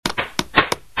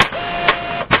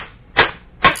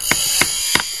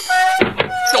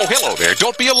Hello there.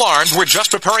 Don't be alarmed. We're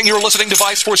just preparing your listening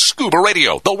device for Scuba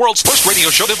Radio, the world's first radio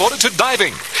show devoted to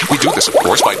diving. We do this, of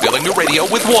course, by filling the radio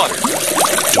with water.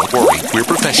 Don't worry, we're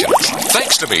professionals.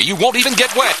 Thanks to me, you won't even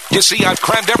get wet. You see, I've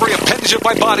crammed every appendage of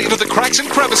my body into the cracks and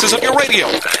crevices of your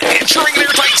radio, ensuring an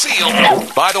airtight seal.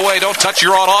 By the way, don't touch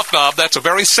your on-off knob. That's a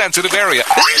very sensitive area.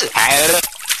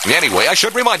 Anyway, I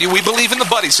should remind you, we believe in the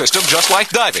buddy system just like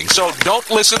diving, so don't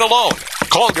listen alone.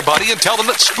 Call your buddy and tell them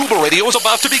that Scuba Radio is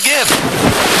about to begin.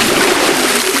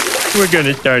 We're going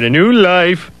to start a new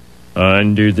life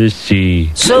under the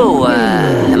sea. So,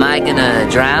 am I gonna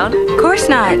drown? Of course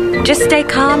not. Just stay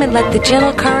calm and let the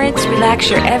gentle currents relax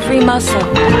your every muscle.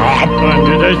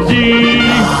 Under the sea.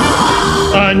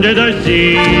 Under the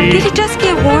sea. Did it just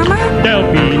get warmer?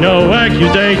 There'll be no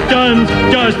accusations,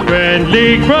 just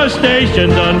friendly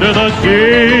crustaceans under the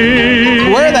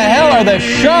sea. Where the hell are the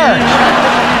sharks?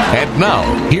 And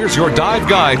now, here's your dive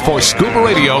guide for Scuba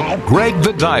Radio, Greg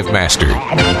the Dive Master.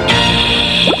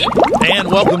 And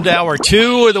welcome to Hour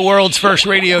 2 of the world's first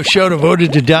radio show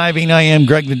devoted to diving. I am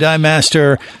Greg the Dive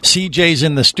Master. CJ's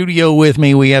in the studio with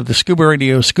me. We have the Scuba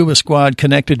Radio Scuba Squad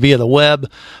connected via the web.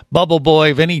 Bubble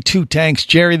Boy, Vinny Two Tanks,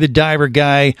 Jerry the Diver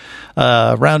Guy,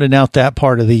 rounding out that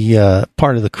part of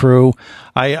the crew.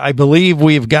 I believe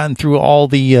we've gotten through all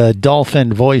the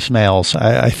dolphin voicemails.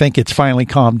 I think it's finally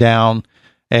calmed down,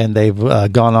 and they've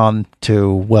gone on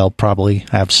to, well, probably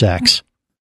have sex.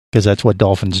 Because that's what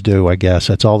dolphins do, I guess.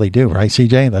 That's all they do, right,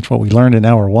 CJ? That's what we learned in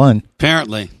Hour 1.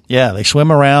 Apparently. Yeah, they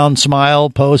swim around, smile,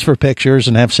 pose for pictures,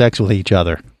 and have sex with each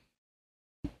other.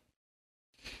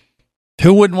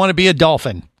 Who wouldn't want to be a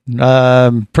dolphin?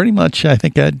 Pretty much, I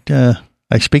think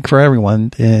I speak for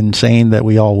everyone in saying that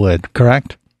we all would,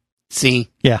 correct? See.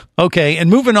 Yeah. Okay, and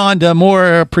moving on to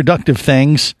more productive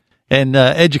things and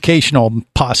educational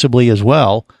possibly as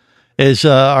well, is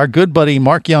our good buddy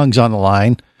Mark Young's on the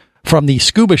line from the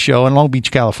Scuba Show in Long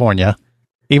Beach, California,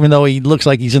 even though he looks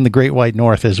like he's in the Great White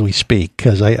North as we speak,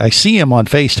 because I see him on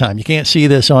FaceTime. You can't see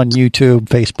this on YouTube,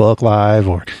 Facebook Live,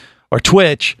 or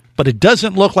Twitch, but it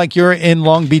doesn't look like you're in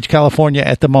Long Beach, California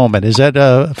at the moment. Is that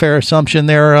a fair assumption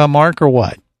there, Mark, or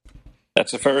what?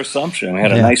 That's a fair assumption. We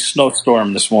had a nice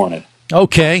snowstorm this morning.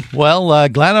 Okay, well,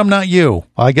 glad I'm not you.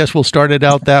 I guess we'll start it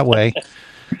out that way,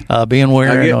 being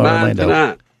where in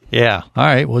Orlando. Yeah, all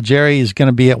right. Well, Jerry is going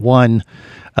to be at 1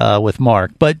 with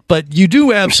Mark. But you do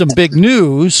have some big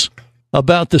news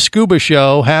about the Scuba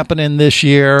Show happening this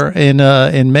year in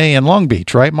May in Long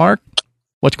Beach, right, Mark?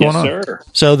 What's going on? Yes, sir.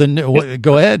 So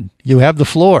go ahead. You have the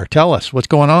floor. Tell us what's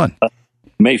going on.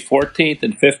 May 14th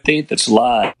and 15th, it's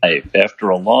live after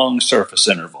a long surface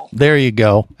interval. There you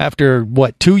go. After,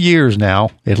 2 years now,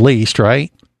 at least,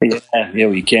 right? Yeah,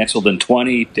 we canceled in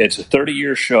 20. It's a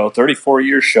 30-year show,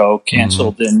 34-year show,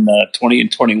 canceled in 20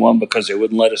 and 21 because they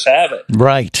wouldn't let us have it.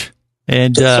 Right.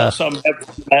 And something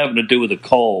having to do with the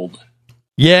cold.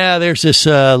 Yeah, there's this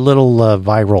little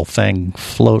viral thing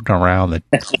floating around that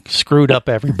screwed up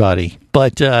everybody.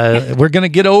 But we're going to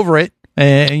get over it.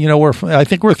 And, I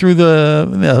think we're through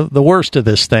the worst of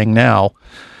this thing now.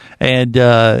 And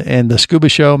the Scuba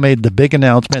Show made the big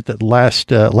announcement that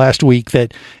last week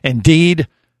that indeed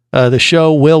the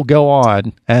show will go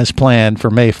on as planned for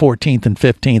May 14th and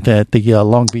 15th at the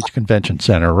Long Beach Convention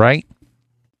Center, right?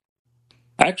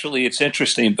 Actually, it's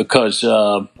interesting because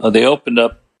they opened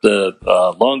up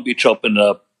Long Beach opened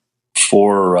up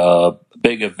for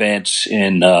big events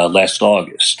in last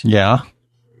August. Yeah.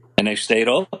 And they stayed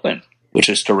open, which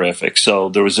is terrific. So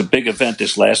there was a big event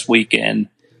this last weekend.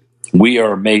 We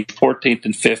are May 14th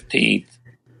and 15th.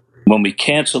 When we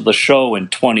canceled the show in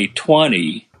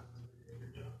 2020,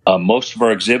 most of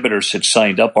our exhibitors had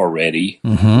signed up already,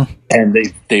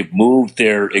 and they've moved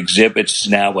their exhibits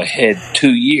now ahead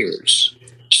 2 years.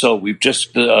 So we've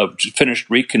just finished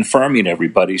reconfirming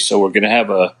everybody. So we're going to have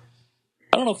I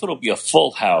don't know if it'll be a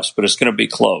full house, but it's going to be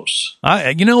close.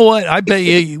 You know what? I bet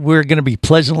you we're going to be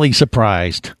pleasantly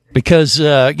surprised because,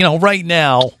 right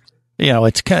now,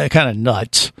 it's kind of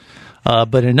nuts.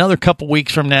 But another couple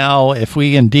weeks from now, if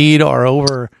we indeed are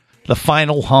over the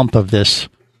final hump of this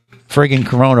friggin'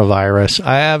 coronavirus,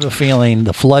 I have a feeling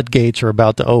the floodgates are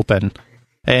about to open.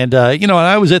 And, and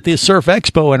I was at the Surf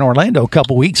Expo in Orlando a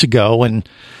couple weeks ago, and,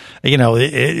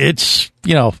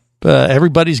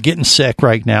 everybody's getting sick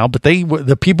right now, but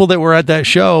the people that were at that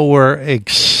show were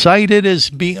excited as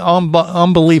beyond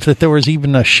unbelief that there was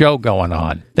even a show going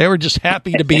on. They were just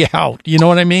happy to be out. You know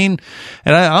what I mean?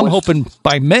 And I'm hoping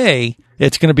by May,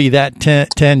 it's going to be that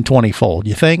 10, 20 fold.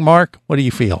 You think, Mark? What do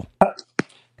you feel?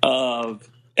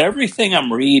 Everything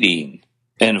I'm reading,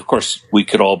 and of course we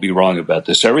could all be wrong about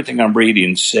this, everything I'm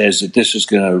reading says that this is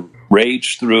going to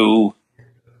rage through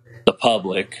the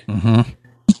public.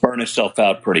 burn itself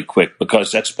out pretty quick,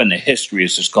 because that's been the history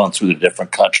as it's gone through the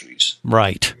different countries.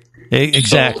 Right.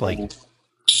 Exactly.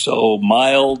 So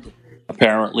mild,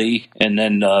 apparently, and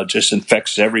then just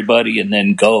infects everybody and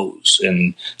then goes.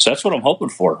 And so that's what I'm hoping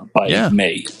for by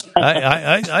May.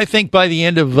 I think by the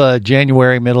end of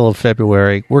January, middle of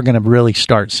February, we're going to really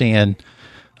start seeing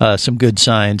some good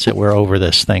signs that we're over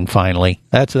this thing finally.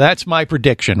 That's my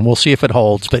prediction. We'll see if it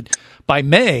holds. But by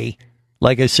May,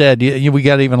 like I said, we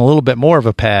got even a little bit more of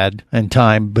a pad and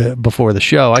time before the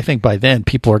show. I think by then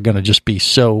people are going to just be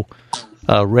so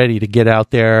ready to get out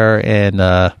there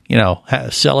and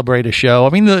celebrate a show. I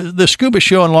mean, the scuba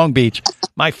show in Long Beach,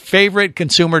 my favorite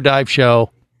consumer dive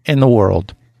show in the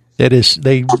world. It is.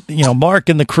 Mark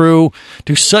and the crew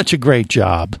do such a great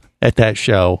job at that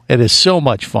show. It is so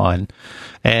much fun,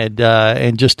 and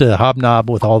just to hobnob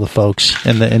with all the folks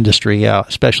in the industry,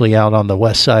 especially out on the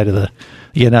west side of the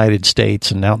United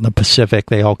States and out in the Pacific,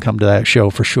 they all come to that show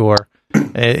for sure.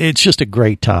 It's just a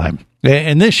great time.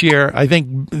 And this year, I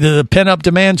think the pent-up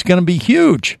demand's going to be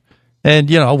huge. And,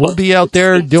 we'll be out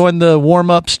there doing the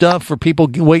warm-up stuff for people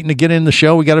waiting to get in the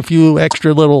show. We got a few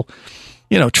extra little,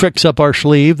 tricks up our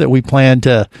sleeve that we plan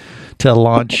to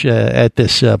launch at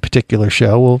this particular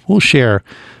show. We'll share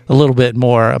a little bit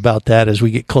more about that as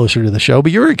we get closer to the show.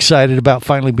 But you're excited about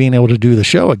finally being able to do the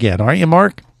show again, aren't you,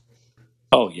 Mark?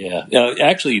 Oh, yeah.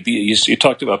 Actually, you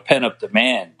talked about pent-up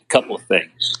demand. A couple of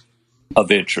things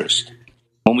of interest.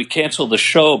 When we canceled the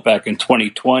show back in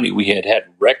 2020, we had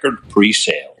record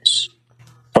pre-sales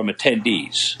from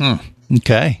attendees.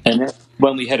 Okay. And then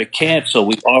when we had to cancel,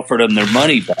 we offered them their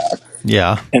money back.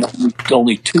 Yeah. And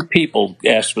only 2 people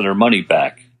asked for their money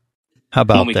back. How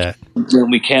about that?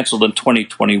 When we canceled in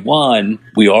 2021,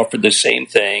 we offered the same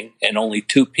thing, and only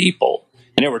 2 people.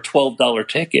 And there were $12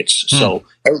 tickets. So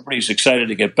everybody's excited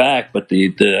to get back. But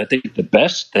I think the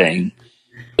best thing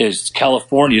is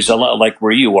California is a lot like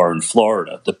where you are in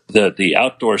Florida. The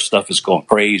outdoor stuff is going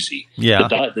crazy. Yeah.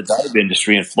 The dive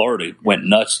industry in Florida went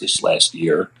nuts this last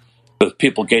year with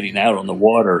people getting out on the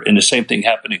water. And the same thing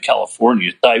happened in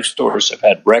California. Dive stores have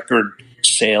had record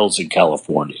sales in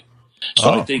California.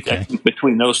 So I think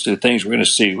between those two things, we're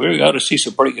going to see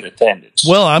some pretty good attendance.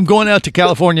 Well, I'm going out to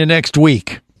California next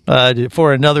week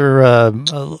for another, a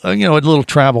little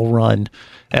travel run.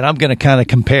 And I'm going to kind of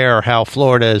compare how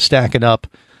Florida is stacking up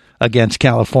against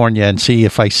California and see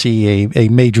if I see a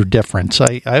major difference.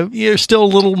 You're still a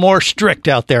little more strict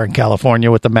out there in California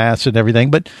with the masks and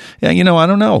everything, but I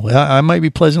don't know. I might be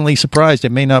pleasantly surprised.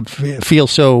 It may not feel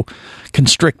so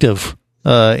constrictive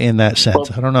in that sense.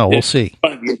 I don't know. We'll see.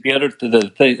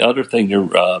 The other thing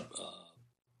they're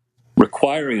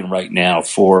requiring right now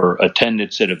for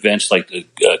attendance at events like the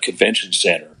convention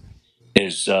center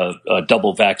is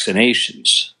double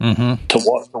vaccinations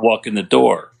to walk in the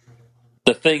door.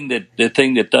 The thing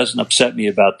that doesn't upset me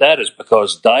about that is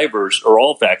because divers are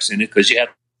all vaccinated because you have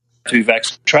to be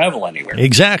vaccinated to travel anywhere.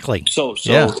 Exactly. So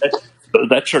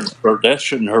that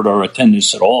shouldn't hurt our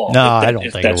attendance at all. No, I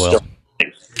don't think it will.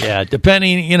 Yeah,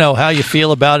 depending, how you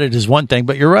feel about it is one thing,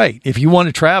 but you're right. If you want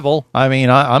to travel, I mean,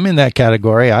 I'm in that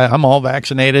category. I'm all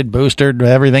vaccinated, boosted,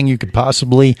 everything you could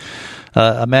possibly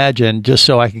imagine, just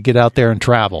so I could get out there and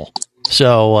travel.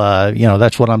 So,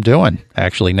 that's what I'm doing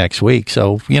actually next week.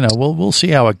 So, we'll see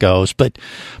how it goes. But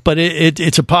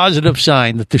it's a positive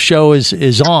sign that the show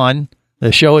is on.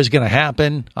 The show is going to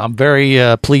happen. I'm very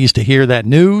pleased to hear that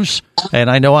news, and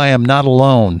I know I am not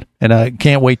alone. And I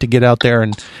can't wait to get out there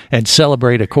and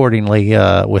celebrate accordingly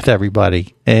with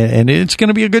everybody. And it's going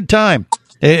to be a good time.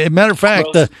 Matter of fact,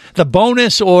 the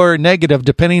bonus or negative,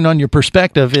 depending on your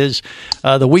perspective, is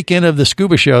the weekend of the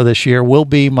scuba show this year will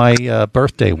be my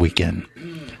birthday weekend.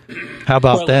 How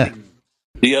about that?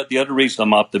 The other reason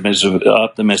I'm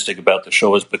optimistic about the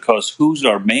show is because who's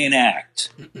our main act?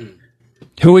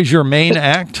 Who is your main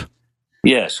act?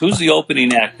 Yes, who's the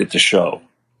opening act at the show?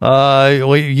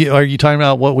 Are you talking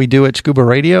about what we do at Scuba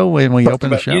Radio when we open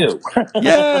the show?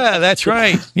 Yeah, that's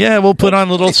right. Yeah, we'll put on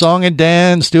a little song and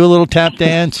dance, do a little tap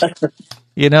dance.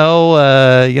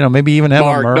 Maybe even have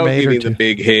a mermaid or two. The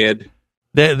big head.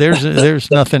 There's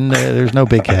nothing. There's no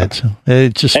big heads.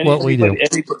 It's just what we do.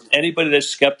 Anybody that's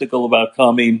skeptical about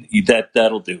coming,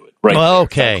 that'll do it. Right. Well,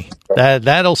 okay,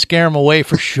 that'll scare them away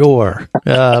for sure.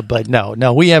 But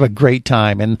no, we have a great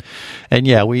time, and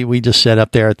yeah, we just set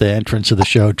up there at the entrance of the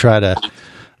show, try to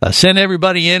send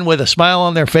everybody in with a smile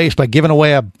on their face by giving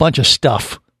away a bunch of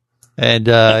stuff, and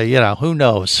who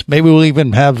knows? Maybe we'll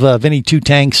even have Vinny Two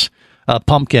Tanks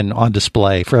pumpkin on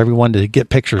display for everyone to get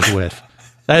pictures with.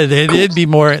 It'd be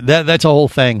more. That's a whole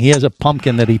thing. He has a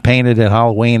pumpkin that he painted at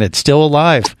Halloween. It's still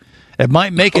alive. It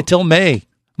might make it till May,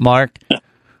 Mark.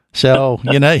 So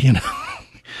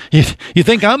You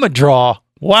think I'm a draw?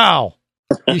 Wow.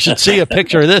 You should see a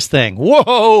picture of this thing.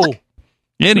 Whoa.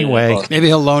 Anyway. Maybe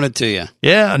he'll loan it to you.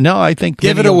 Yeah, no, I think.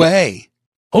 Give it away.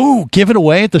 Oh, give it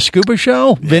away at the Scuba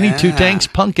Show? Yeah. Vinny Two Tanks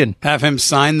Pumpkin. Have him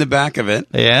sign the back of it.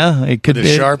 Yeah, it could be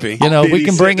a Sharpie. You know, we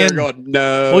can bring in.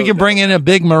 We can bring in a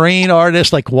big marine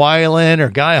artist like Weiland or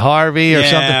Guy Harvey or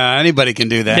something. Yeah, anybody can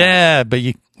do that. Yeah, but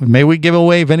may we give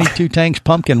away Vinny Two Tanks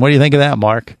Pumpkin? What do you think of that,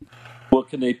 Mark? Well,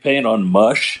 can they paint on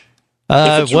mush?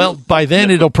 Well, by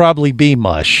then it'll probably be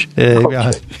mush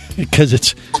because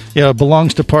it's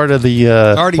belongs to part of the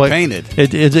already painted.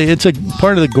 It's a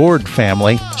part of the gourd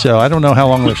family, so I don't know how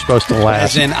long they're supposed to last.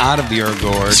 As in out of your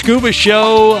gourd.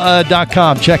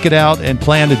 ScubaShow.com. Check it out and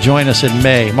plan to join us in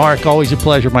May. Mark, always a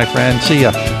pleasure, my friend. See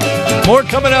ya. More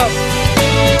coming up.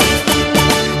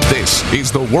 This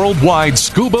is the Worldwide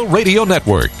Scuba Radio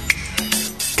Network.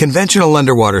 Conventional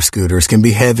underwater scooters can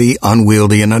be heavy,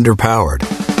 unwieldy, and underpowered.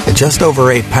 At just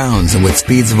over 8 pounds and with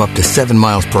speeds of up to 7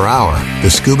 miles per hour, the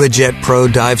Scuba Jet Pro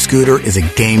dive scooter is a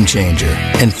game changer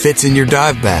and fits in your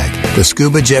dive bag. The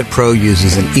Scuba Jet Pro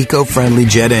uses an eco-friendly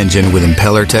jet engine with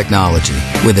impeller technology.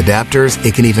 With adapters,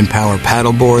 it can even power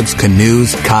paddleboards,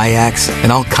 canoes, kayaks,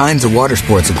 and all kinds of water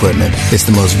sports equipment. It's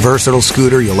the most versatile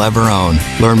scooter you'll ever own.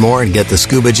 Learn more and get the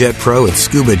Scuba Jet Pro at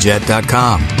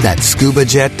scubajet.com. That's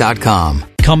scubajet.com.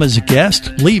 Come as a guest,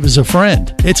 leave as a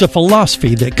friend. It's a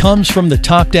philosophy that comes from the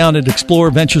top down at Explorer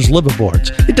Ventures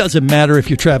liveaboards. It doesn't matter if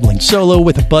you're traveling solo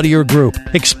with a buddy or group.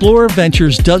 Explorer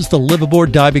Ventures does the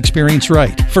liveaboard dive experience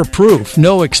right. For proof,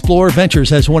 no Explorer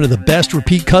Ventures has one of the best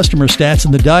repeat customer stats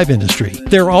in the dive industry.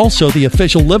 They're also the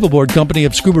official liveaboard company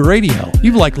of Scuba Radio.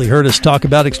 You've likely heard us talk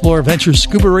about Explorer Ventures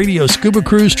Scuba Radio scuba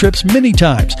cruise trips many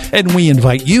times, and we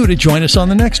invite you to join us on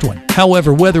the next one.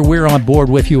 However, whether we're on board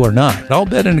with you or not, I'll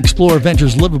bet an Explorer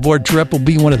Ventures liveaboard trip will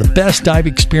be one of the best dive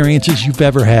experiences you've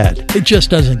ever had. It just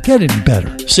doesn't get any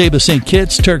better. Saba St.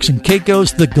 Kitts, Turks and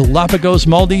Caicos, the Galapagos,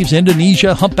 Maldives,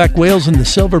 Indonesia, humpback whales, and the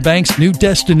Silver Banks, new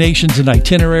destinations and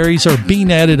itineraries are being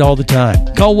added all the time.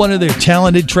 Call one of their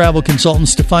talented travel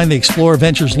consultants to find the Explorer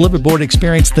Ventures liveaboard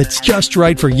experience that's just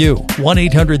right for you.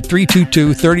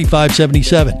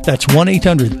 1-800-322-3577. That's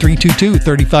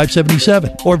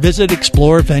 1-800-322-3577. Or visit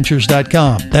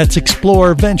explorerventures.com. That's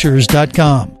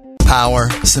explorerventures.com. Power,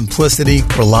 simplicity,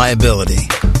 reliability.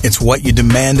 It's what you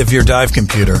demand of your dive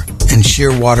computer, and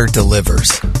Shearwater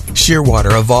delivers.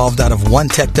 Shearwater evolved out of one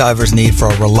tech diver's need for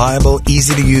a reliable,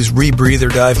 easy-to-use rebreather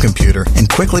dive computer and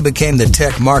quickly became the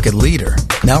tech market leader.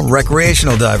 Now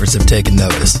recreational divers have taken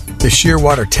notice. The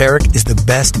Shearwater Taric is the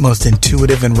best, most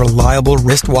intuitive, and reliable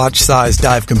wristwatch-sized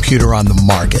dive computer on the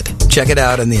market. Check it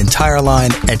out and the entire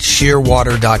line at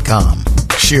shearwater.com.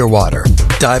 Shearwater,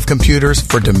 dive computers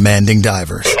for demanding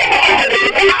divers.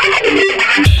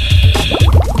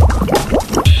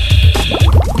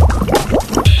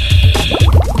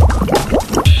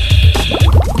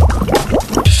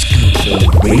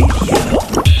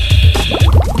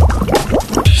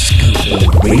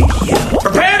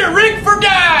 Prepare to rig for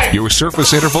dive! Your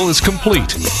surface interval is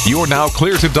complete. You're now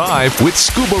clear to dive with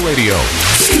Scuba Radio.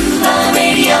 Scuba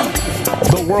Radio.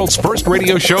 The world's first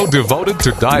radio show devoted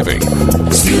to diving.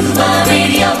 Scuba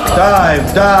Radio.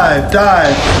 Dive, dive,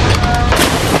 dive.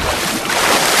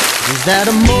 Is that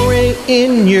a moray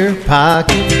in your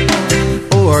pocket?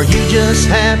 Or are you just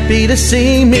happy to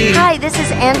see me? Hi, this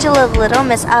is Angela Little,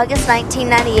 Miss August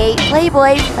 1998,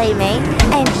 Playboy Playmate,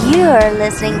 and you're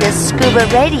listening to Scuba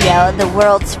Radio, the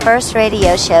world's first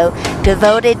radio show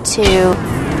devoted to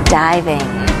diving.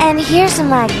 And here's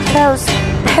my close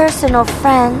personal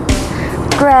friend,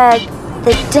 Greg,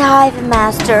 the Dive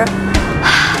Master.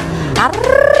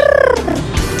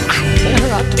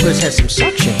 Her octopus has some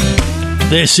suction.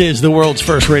 This is the world's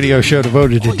first radio show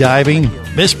devoted to diving.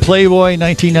 Miss Playboy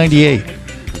 1998.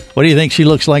 What do you think she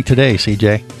looks like today,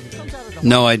 CJ?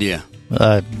 No idea.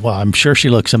 Well, I'm sure she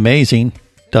looks amazing.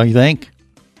 Don't you think?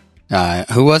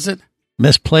 Who was it?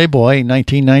 Miss Playboy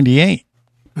 1998.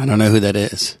 I don't know who that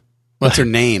is. What's her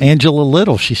name? Angela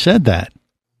Little. She said that.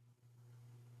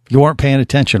 You weren't paying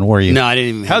attention, were you? No, I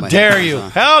didn't even. How dare you?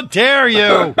 How dare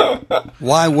you?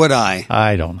 Why would I?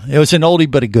 I don't know. It was an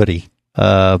oldie but a goodie.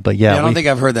 But yeah, I don't think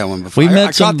I've heard that one before.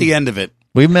 I caught the end of it.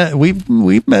 We've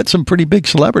met some pretty big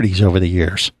celebrities over the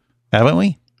years, haven't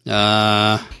we?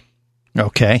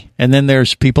 Okay. And then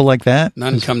there's people like that.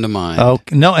 None come to mind. Oh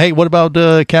no! Hey, what about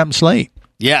Captain Slate?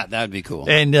 Yeah, that'd be cool.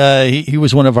 And he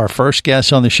was one of our first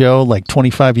guests on the show, like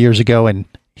 25 years ago, and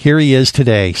here he is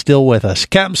today, still with us.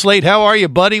 Captain Slate, how are you,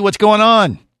 buddy? What's going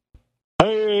on?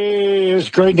 Hey, it's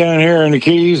great down here in the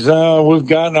Keys. We've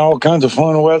gotten all kinds of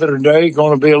fun weather today.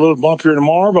 Going to be a little bumpier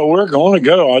tomorrow, but we're going to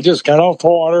go. I just got off the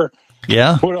water.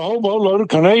 Yeah. With a whole boatload of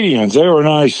Canadians. They were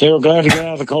nice. They were glad to get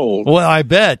out of the cold. Well, I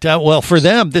bet. Well, for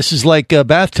them, this is like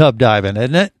bathtub diving,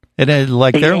 isn't it? And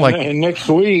And next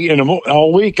week,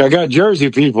 all week, I got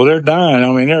Jersey people. They're dying.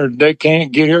 I mean, they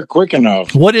can't get here quick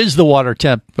enough. What is the water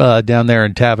temp down there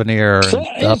in Tavernier and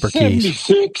the Upper Keys?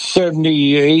 76,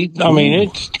 78. I mean,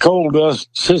 it's cold to us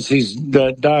sissies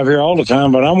that dive here all the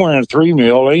time, but I'm wearing a 3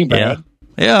 mil. Ain't bad.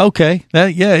 Yeah, okay.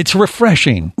 It's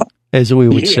refreshing, as we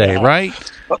would say, right?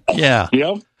 Yeah.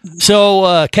 Yep.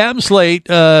 So, Captain Slate,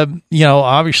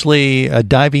 obviously a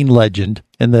diving legend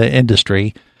in the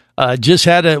industry. Went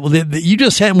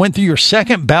through your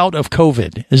second bout of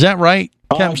COVID. Is that right,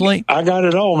 Captain Slate? I got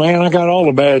it all, man. I got all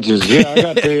the badges. Yeah, I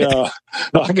got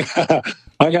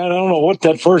I don't know what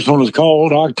that first one was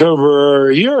called, October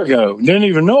a year ago. Didn't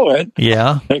even know it.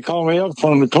 Yeah. They called me up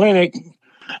from the clinic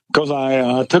because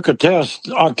I took a test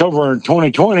October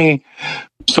 2020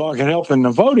 so I could help in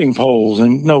the voting polls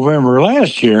in November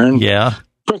last year. And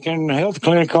freaking health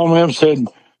clinic called me up and said,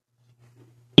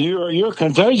 You're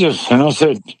contagious. And I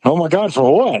said, oh, my God,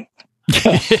 for what?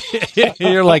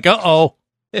 You're like, uh-oh.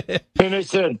 And they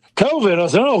said, COVID. I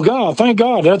said, oh, God, thank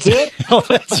God. That's it? Oh,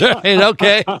 that's right.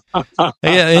 Okay.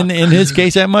 Yeah, in his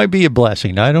case, that might be a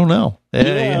blessing. I don't know.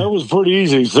 Yeah, it was pretty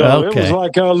easy. So it was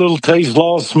like a little taste,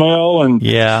 loss, smell. And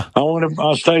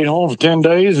I stayed home for 10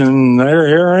 days, and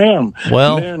here I am.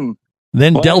 Well,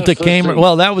 then Delta came.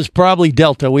 Well, that was probably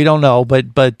Delta. We don't know.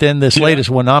 But then this latest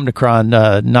one, Omicron,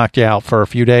 knocked you out for a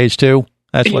few days, too.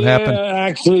 That's what happened?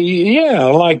 Actually,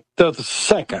 like the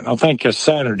second. I think it's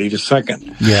Saturday, the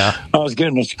second. Yeah. I was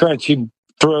getting a scratchy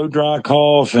throat, dry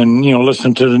cough, and,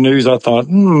 listening to the news, I thought,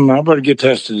 I better get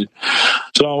tested.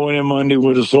 So I went in Monday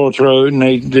with a sore throat, and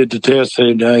they did the test,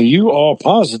 said, you are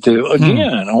positive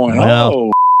again. I went,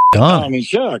 I mean,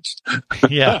 shucks.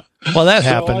 Yeah. Well, that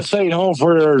happened. I stayed home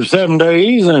for 7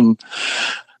 days, and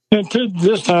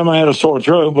this time I had a sore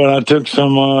throat, but I took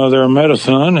some of their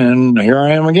medicine, and here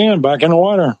I am again, back in the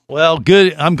water. Well,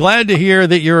 good. I'm glad to hear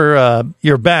that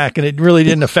you're back, and it really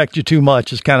didn't affect you too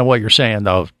much. Is kind of what you're saying,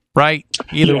 though, right?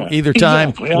 Either time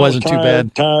exactly. wasn't too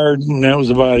bad. Tired, and that was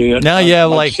about it. Now you have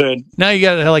now you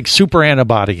got like super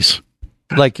antibodies,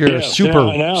 like you're a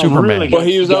Superman. Well,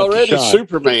 he was already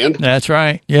Superman. That's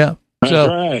right. Yeah. That's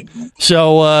right.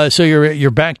 So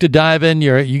you're back to diving.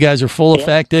 You guys are full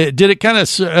effect. Did it kind of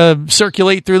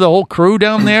circulate through the whole crew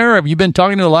down there? Have you been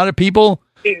talking to a lot of people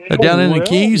down in the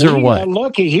Keys, or what?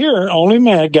 Lucky here, only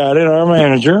Matt got it, our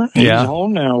manager. He's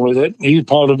home now with it. He'd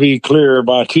probably be clear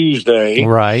by Tuesday.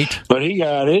 Right. But he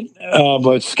got it.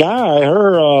 But Sky,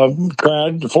 her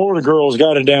crowd, 4 of the girls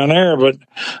got it down there, but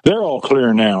they're all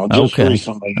clear now, just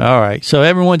recently. All right. So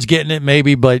everyone's getting it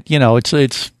maybe, but,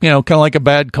 it's kind of like a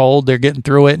bad cold. They're getting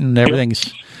through it, and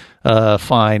everything's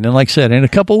fine. And like I said, in a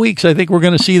couple weeks, I think we're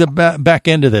going to see the back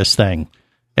end of this thing.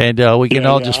 And we can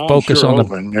all just focus on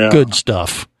the good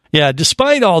stuff. Yeah,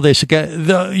 despite all this,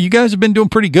 you guys have been doing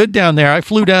pretty good down there. I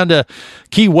flew down to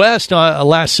Key West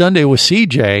last Sunday with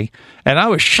CJ, and I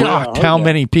was shocked how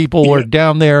many people were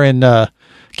down there in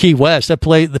Key West. The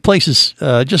place is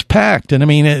just packed. And, I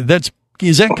mean,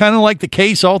 is that kind of like the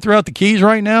case all throughout the Keys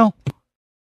right now?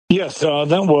 Yes,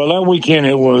 that weekend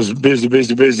it was busy.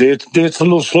 It's a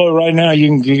little slow right now. You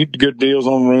can get good deals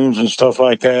on rooms and stuff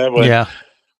like that. But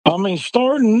I mean,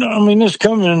 this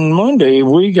coming Monday,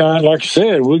 we got, like I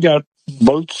said, we got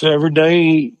boats every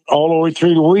day all the way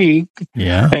through the week.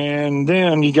 Yeah. And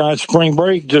then you got spring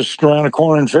break just around the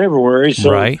corner in February.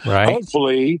 So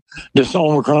hopefully this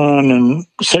Omicron and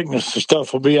sickness and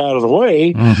stuff will be out of the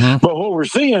way. Mm-hmm. But what we're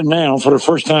seeing now for the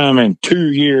first time in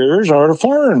 2 years are the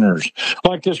foreigners,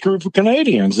 like this group of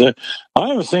Canadians. I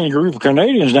haven't seen a group of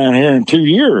Canadians down here in 2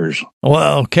 years.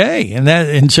 Well, okay.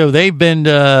 And so they've been,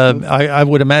 I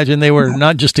would imagine they were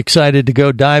not just excited to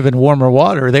go dive in warmer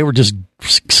water. They were just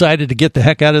excited to get the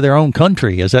heck out of their own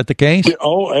country. Is that the case?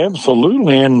 Oh,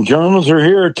 absolutely. And Germans are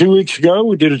here 2 weeks ago.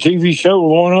 We did a TV show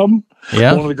with one of them.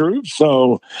 Yeah. One of the groups.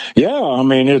 So, I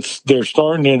mean, they're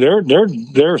starting to,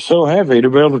 they're so happy to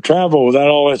be able to travel without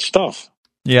all that stuff.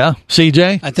 Yeah.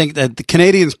 CJ? I think that the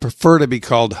Canadians prefer to be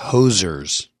called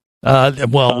hosers.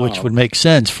 Which would make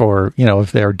sense for,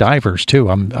 if they're divers too.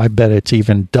 I bet it's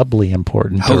even doubly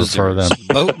important for them.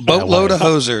 Boatload of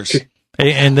hosers.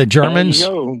 And the Germans?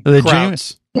 The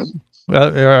Germans?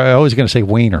 I was going to say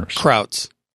wieners. Krauts.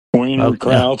 Wiener,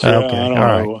 Krauts. Okay, all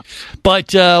right.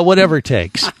 But whatever it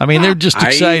takes. I mean, they're just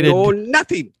excited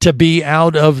to be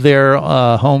out of their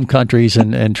home countries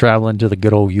and traveling to the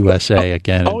good old USA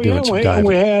again and doing some diving.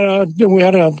 We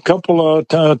had a couple of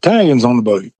Italians on the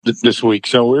boat this week,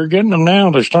 so we're getting them now.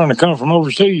 They're starting to come from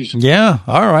overseas. Yeah,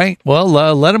 all right. Well,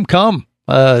 let them come.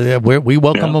 we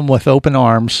welcome them with open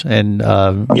arms and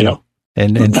you know.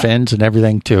 And fins and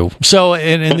everything too. So,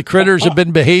 and the critters have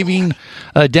been behaving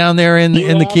down there in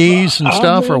the Keys and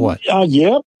stuff, or what?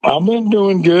 Yep, I've been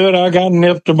doing good. I got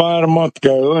nipped about a month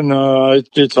ago, and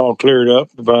it's all cleared up.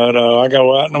 But I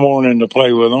go out in the morning to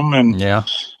play with them, and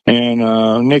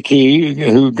Nikki,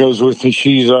 who goes with me,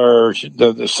 she's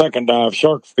the second dive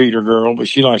shark feeder girl, but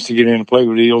she likes to get in and play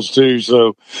with eels too.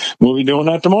 So we'll be doing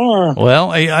that tomorrow.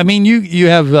 Well, I mean, you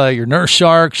have your nurse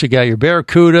sharks, you got your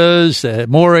barracudas,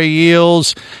 moray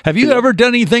eels. Have you ever done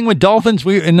anything with dolphins?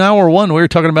 In hour one, we were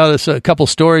talking about this, a couple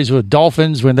stories with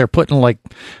dolphins when they're putting, like,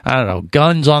 I don't know,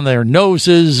 guns on their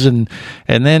noses, and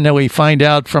then we find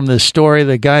out from this story,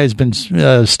 the guy has been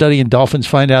studying dolphins,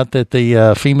 find out that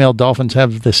the female dolphins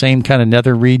have the same kind of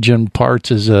nether region parts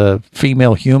as a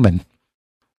female human.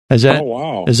 Has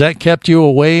that kept you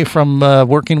away from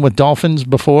working with dolphins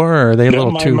before, or are they a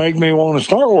little too? Make me want to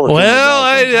start working.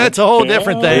 Well, that's a whole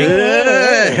different thing.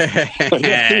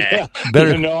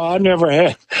 Better. No, I never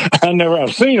have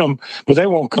seen them, but they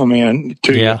won't come in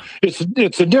to you.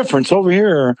 It's a difference over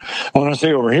here. When I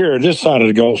say over here, this side of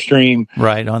the Gulf Stream,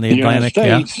 right on the Atlantic,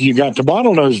 States, you got the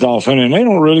bottlenose dolphin, and they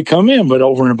don't really come in. But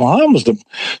over in the Bahamas, the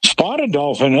spotted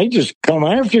dolphin, they just come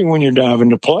after you when you're diving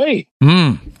to play.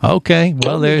 Okay.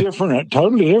 Well, they're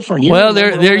totally different.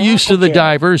 They're used to the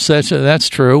divers. That's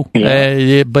true.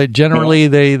 Yeah. But generally,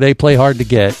 they play hard to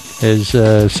get, as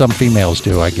some females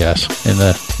do, I guess,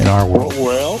 in our world.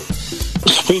 Well,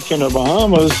 speaking of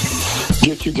Bahamas,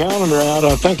 get your calendar out.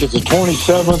 I think it's the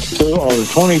 27th or the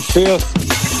 25th,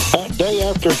 that day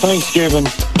after Thanksgiving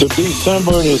to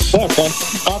December the 2nd,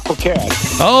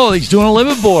 Aquacat. Oh, he's doing a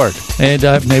liveaboard, and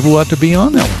maybe we'll have to be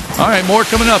on that one. All right, more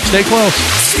coming up. Stay close.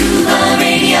 Scuba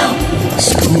Radio.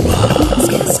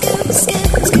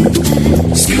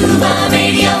 Scuba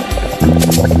Radio.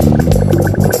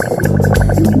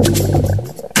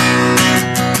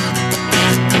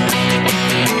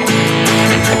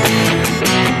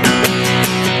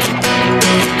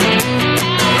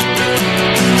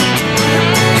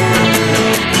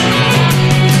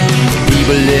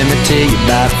 Let me tell you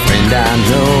about a friend I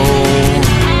know.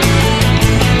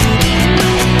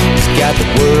 He's got the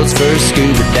world's first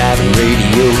scuba diving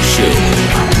radio show.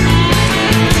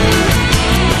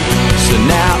 So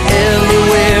now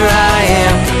everywhere I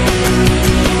am,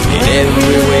 and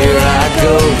everywhere I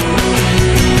go,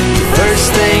 the first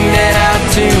thing that I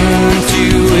tune to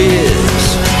is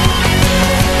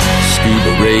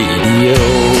Scuba Radio.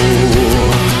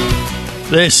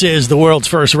 This is the world's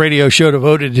first radio show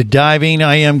devoted to diving.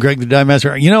 I am Greg the Dive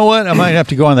Master. You know what? I might have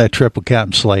to go on that trip with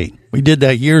Captain Slate. We did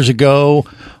that years ago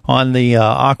on the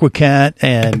Aquacat,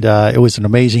 and it was an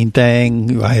amazing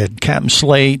thing. I had Captain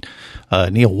Slate,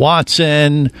 Neil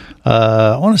Watson.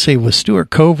 I want to say it was Stuart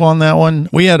Cove on that one.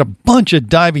 We had a bunch of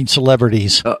diving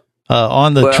celebrities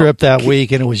on the trip that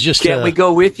week, and it was just... Can't we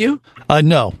go with you?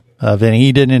 No, Vinny.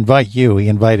 He didn't invite you. He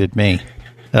invited me.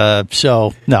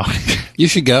 So, no. You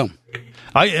should go.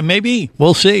 Maybe.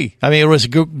 We'll see. I mean, it was a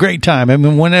great time. I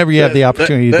mean, whenever you have the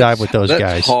opportunity to dive with those guys.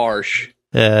 That's harsh.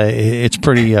 It's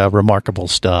pretty remarkable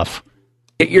stuff.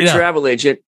 Get your travel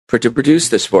agent to produce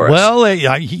this for us. Well,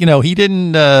 he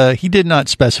did not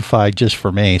specify just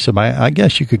for me, so I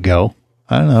guess you could go.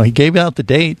 I don't know. He gave out the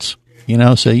dates,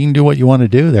 so you can do what you want to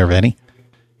do there, Vinny.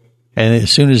 And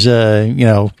as soon as,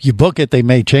 you book it, they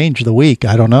may change the week.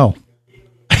 I don't know.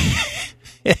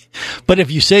 But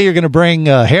if you say you're going to bring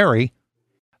Harry,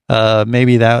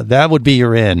 maybe that would be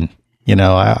your in.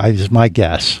 Is my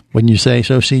guess. Wouldn't you say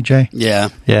so, CJ? Yeah.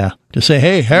 Yeah. Just say,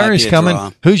 hey, Harry's coming.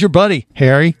 Draw. Who's your buddy?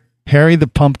 Harry the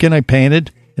pumpkin I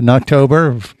painted in October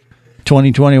of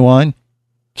 2021.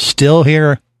 Still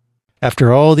here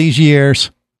after all these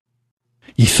years.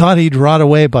 You thought he'd rot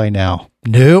away by now.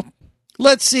 Nope.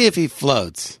 Let's see if he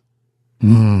floats.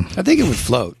 I think it would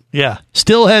float. Yeah.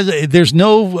 Still there's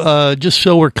no, just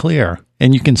so we're clear,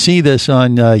 and you can see this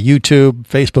on YouTube,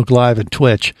 Facebook Live, and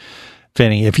Twitch,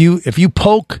 Vinny. If you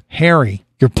poke Harry,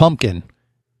 your pumpkin,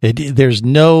 there's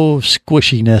no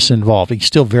squishiness involved. He's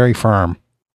still very firm.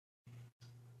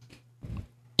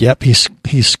 Yep,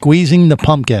 he's squeezing the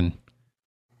pumpkin,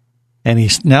 and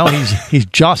he's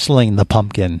jostling the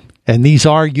pumpkin. And these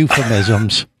are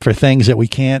euphemisms for things that we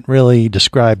can't really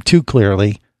describe too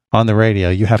clearly on the radio.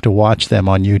 You have to watch them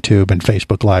on YouTube and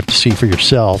Facebook Live to see for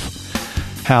yourself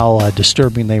how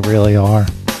disturbing they really are.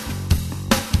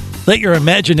 Let your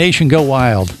imagination go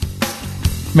wild.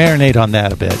 Marinate on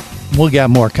that a bit. We'll get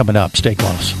more coming up. Stay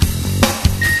close.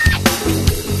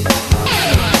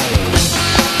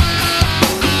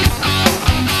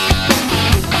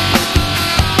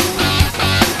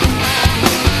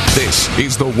 This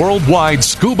is the Worldwide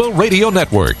Scuba Radio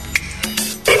Network.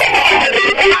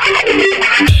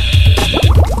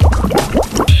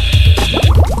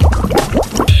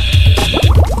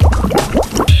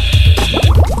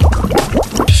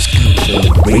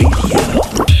 Scuba Radio.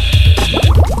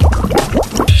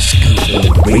 Scuba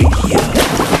Radio.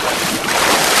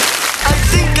 I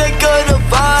think I got a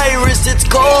virus, it's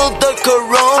called the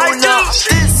corona.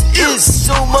 This is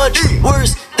so much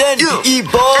worse than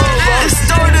Ebola. It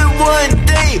started one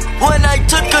day when I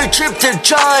took a trip to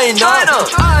China.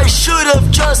 I should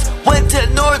have just went to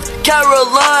North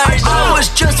Carolina. I was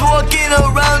just walking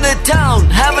around the town,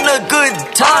 having a good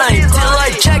time, till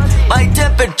I checked my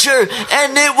temperature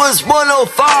and it was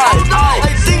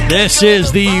 105. This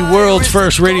is the world's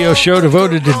first radio show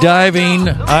devoted to diving.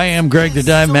 I am Greg the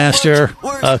Dive Master.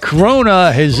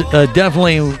 Corona has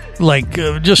definitely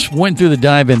just went through the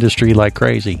dive industry like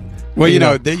crazy. Well,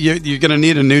 you're going to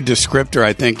need a new descriptor.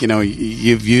 I think,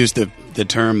 you've used the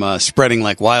term spreading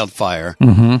like wildfire.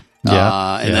 Mm-hmm.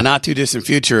 In the not too distant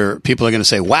future, people are going to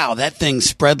say, wow, that thing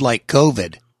spread like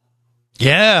COVID.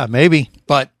 Yeah, maybe.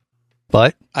 But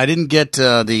I didn't get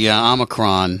the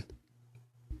Omicron,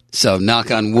 so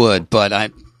knock on wood, but I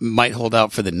might hold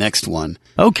out for the next one.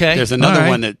 Okay. There's another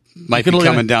one that might be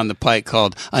coming down the pike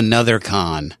called Another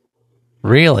Con.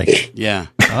 Really? Yeah.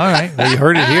 All right. Well, you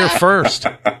heard it here first.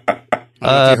 I don't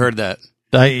know if you heard that.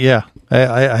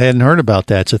 I hadn't heard about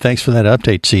that, so thanks for that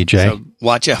update, CJ. So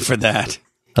watch out for that.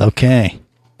 Okay.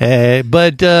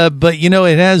 But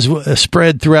it has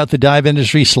spread throughout the dive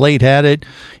industry. Slate had it.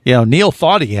 Neil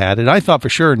thought he had it. I thought for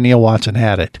sure Neil Watson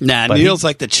had it. Nah, but Neil's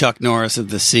like the Chuck Norris of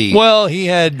the sea. Well, he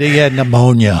had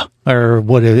pneumonia or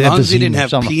what? As long as he didn't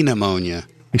have pea pneumonia.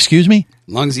 Excuse me?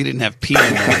 As long as he didn't have pea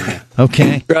pneumonia.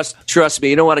 Okay. Trust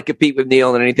me, you don't want to compete with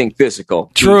Neil in anything physical.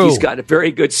 True. He's got a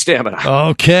very good stamina.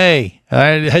 Okay.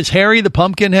 Has Harry the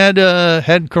Pumpkin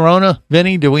had corona,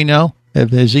 Vinny? Do we know?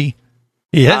 Has he?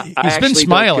 Yeah, he's been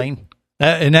smiling.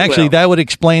 That would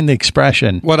explain the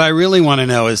expression. What I really want to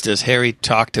know is, does Harry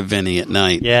talk to Vinny at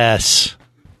night? Yes.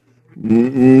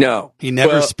 No. He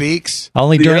never speaks?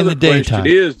 Only during the daytime. The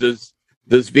question is,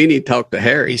 does Vinny talk to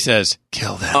Harry? He says,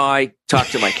 kill them. I talk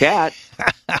to my cat.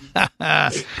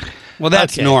 Well,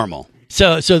 that's normal.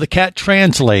 So the cat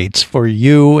translates for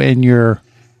you and your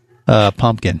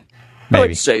pumpkin, maybe. I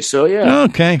would say so, yeah.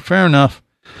 Okay, fair enough.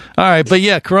 All right, but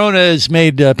yeah, Corona has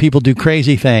made people do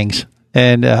crazy things,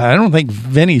 and I don't think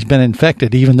Vinny's been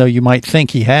infected, even though you might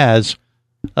think he has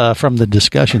from the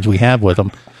discussions we have with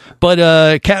him.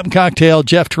 But Captain Cocktail,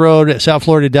 Jeff Terode at South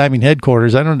Florida Diving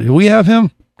Headquarters, do we have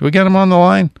him? Do we got him on the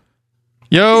line?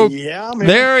 Yo, yeah,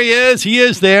 there he is. He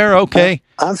is there. Okay,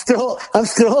 I'm still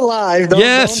alive.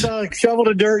 Don't shovel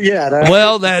the dirt yet.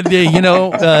 Well, that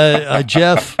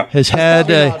Jeff has had.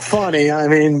 Not funny,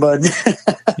 but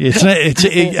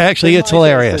it's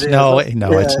hilarious. No,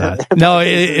 it's not. No,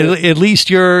 at least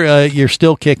you're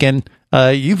still kicking.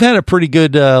 You've had a pretty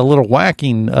good little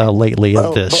whacking lately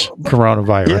of this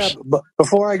coronavirus. Yeah, but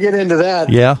before I get into that,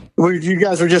 you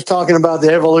guys were just talking about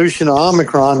the evolution of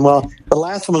Omicron. Well, the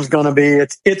last one's going to be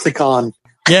it's a con.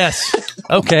 Yes.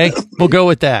 Okay, we'll go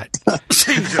with that. But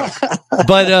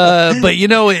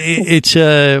it's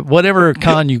whatever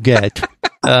con you get.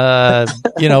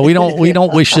 We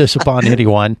don't wish this upon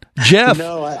anyone. Jeff.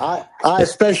 No, I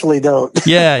especially don't.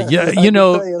 Yeah,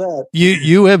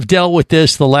 you have dealt with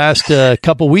this the last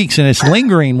couple weeks, and it's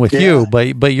lingering with you,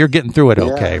 but you're getting through it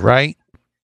okay, right?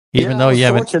 Even though you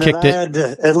haven't kicked it. I had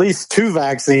at least 2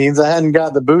 vaccines. I hadn't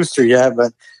got the booster yet,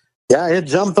 but yeah, it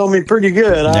jumped on me pretty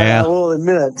good. I will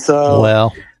admit. So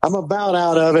I'm about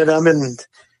out of it. I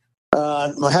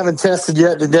haven't tested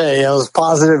yet today. I was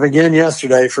positive again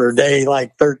yesterday for day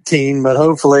 13, but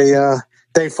hopefully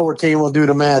day 14 will do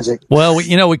the magic. Well,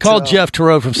 we called Jeff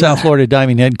Terode from South Florida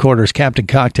Diving Headquarters Captain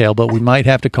Cocktail, but we might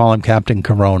have to call him Captain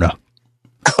Corona.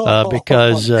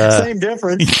 Because same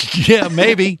difference. Yeah,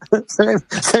 maybe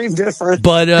same difference.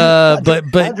 But I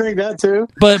drink that too.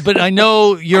 But I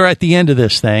know you're at the end of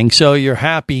this thing, so you're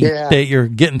happy that you're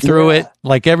getting through it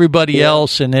like everybody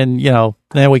else, and then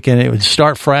then we can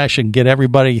start fresh and get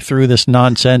everybody through this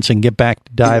nonsense and get back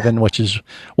to diving, which is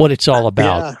what it's all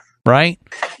about. Right?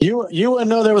 You wouldn't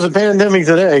know there was a pandemic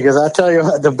today, because I tell you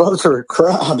what, the boats are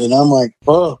crowded. I'm like,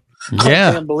 whoa. Yeah.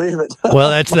 I can't believe it.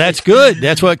 Well, that's good.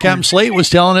 That's what Captain Slate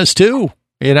was telling us too.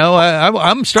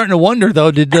 I'm starting to wonder though,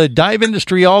 did the dive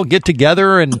industry all get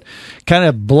together and kind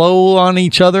of blow on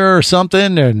each other or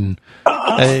something? And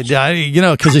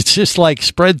because it's just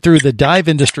spread through the dive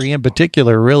industry in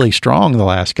particular really strong the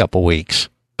last couple weeks.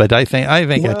 But I think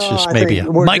it's just maybe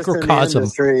a microcosm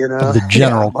of the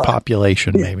general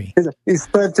population. Maybe he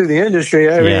spread through the industry.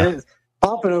 I mean,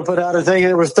 Pompano put out a thing,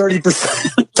 and it was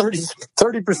 30%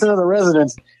 of the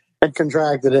residents had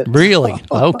contracted it. Really?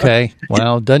 Okay.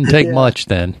 Well, it doesn't take much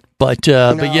then. But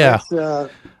yeah.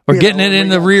 We're getting it in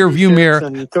the rear view mirror.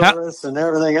 And tourists and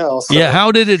everything else. So. Yeah,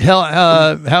 how did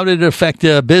it affect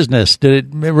business? Did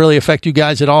it really affect you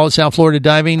guys at all at South Florida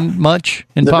Diving much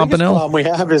in Pompano? The problem we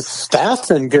have is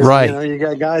staffing because you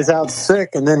got guys out sick,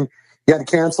 and then you got to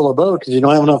cancel a boat because you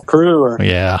don't have enough crew.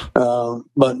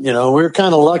 But we're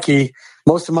kind of lucky.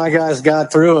 Most of my guys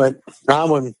got through it. I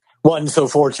wasn't so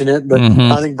fortunate, but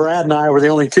I think Brad and I were the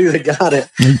only two that got it.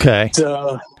 Okay.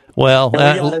 So. Well, we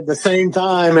got it at the same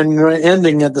time and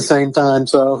ending at the same time.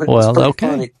 So okay.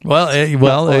 Funny. Okay.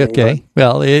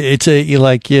 Well, it's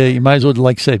you might as well,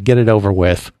 like I said, get it over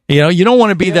with. You don't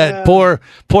want to be that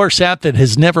poor sap that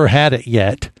has never had it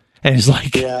yet, and is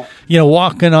like,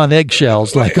 walking on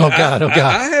eggshells. Like, oh God.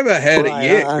 I haven't had it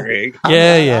yet, Greg.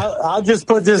 I'll just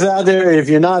put this out there: if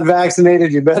you're not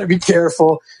vaccinated, you better be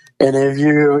careful. And if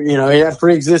you have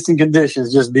pre-existing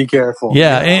conditions, just be careful.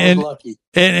 Yeah,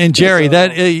 and Jerry,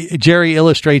 Jerry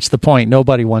illustrates the point.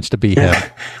 Nobody wants to be him.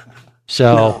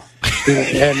 So,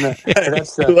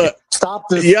 that's stop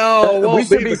the. Y'all won't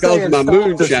be because of my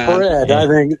moonshine. Spread.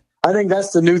 I think that's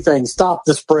the new thing. Stop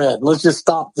the spread. Let's just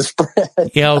stop the spread.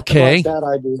 Yeah, okay. I like that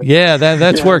idea. Yeah,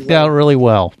 that's worked out really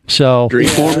well. So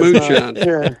drink more moonshine.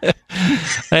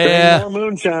 More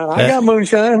moonshine. I got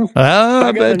moonshine.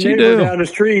 I bet you do. Down the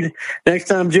street. Next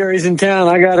time Jerry's in town,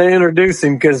 I got to introduce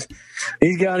him because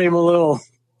he's got him a little.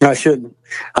 I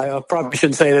probably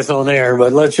shouldn't say this on air,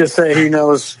 but let's just say he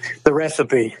knows the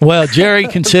recipe. Well, Jerry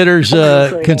considers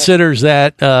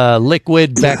that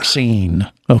liquid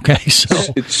vaccine. Okay,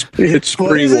 so it's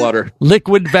spring water.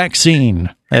 Liquid vaccine.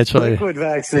 That's what. Liquid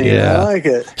vaccine. Yeah. I like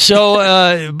it.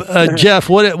 So, Jeff,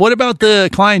 what about the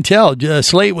clientele?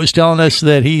 Slate was telling us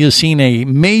that he has seen a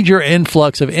major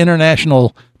influx of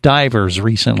international divers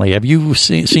recently. Have you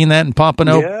seen that in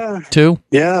Pompano too?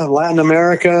 Yeah, Latin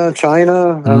America,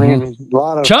 China. I mean, a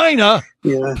lot of China.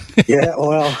 Yeah.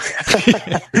 Well,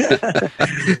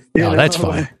 that's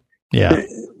fine. Yeah.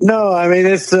 No, I mean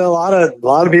it's a lot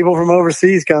of people from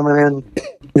overseas coming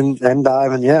in and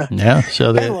diving. Yeah. Yeah.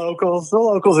 So the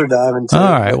locals are diving too.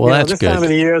 All right. Well, that's this good. This time of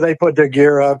the year, they put their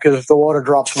gear up because if the water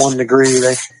drops 1 degree,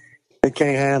 they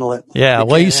can't handle it. Yeah.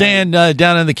 Well, you're saying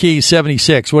down in the Keys,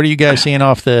 76. What are you guys seeing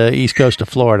off the east coast of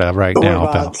Florida right now? We're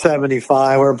about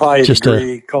 75. We're probably just a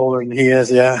degree colder than he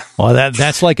is. Yeah. Well,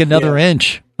 that's like another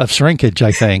inch of shrinkage.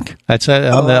 I think that's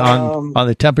on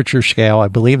the temperature scale. I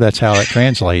believe that's how it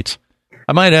translates.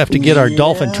 I might have to get our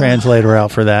dolphin translator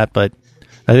out for that, but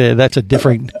that's a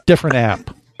different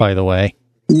app, by the way.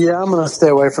 Yeah, I'm going to stay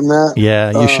away from that.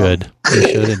 Yeah, you should. You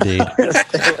should indeed.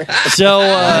 So,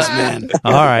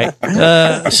 all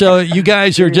right. So you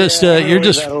guys are just you're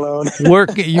just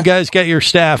working. You guys got your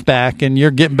staff back, and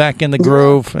you're getting back in the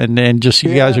groove, and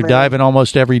you guys are diving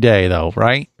almost every day, though,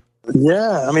 right?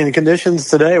 Yeah, I mean the conditions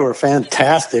today were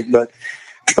fantastic, but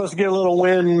we're supposed to get a little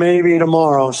wind maybe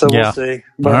tomorrow, so we'll see.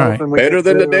 But all right. Better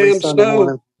than the damn snow.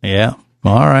 Morning. Yeah.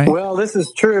 All right. Well, this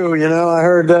is true. I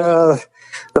heard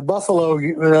the Buffalo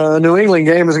New England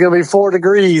game is going to be 4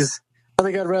 degrees. I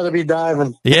think I'd rather be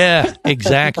diving. Yeah,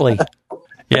 exactly.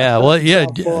 Yeah, well, yeah.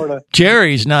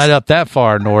 Jerry's not up that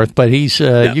far north, but he's.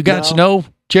 You got snow,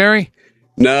 Jerry?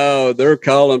 No, they're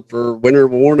calling for winter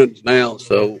warnings now.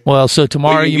 So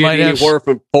tomorrow you might have anywhere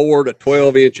from 4 to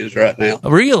 12 inches right now.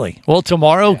 Really? Well,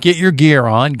 tomorrow get your gear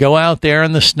on, go out there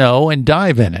in the snow, and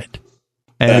dive in it,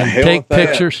 and take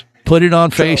pictures. Put it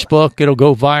on Facebook. It'll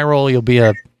go viral. You'll be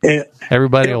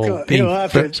everybody will be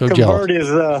so jealous.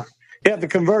 You have to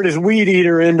convert his weed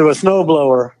eater into a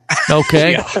snowblower.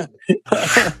 Okay.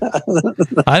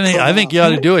 I think you ought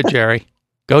to do it, Jerry.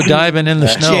 Go diving in the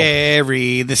snow.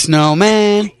 Jerry the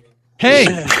Snowman.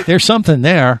 Hey, there's something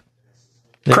there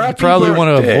that you probably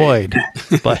want to avoid.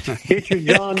 But get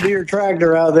your John Deere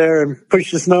tractor out there and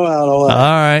push the snow out all that. All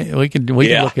right, we can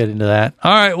look into that.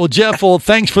 All right, well, Jeff,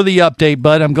 thanks for the update,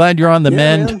 bud. I'm glad you're on the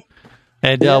mend. Man.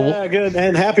 And good.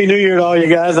 And Happy New Year to all you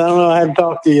guys. I don't know. I hadn't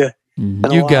talked to you.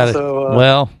 You got it. So,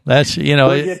 well, that's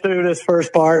we'll get through this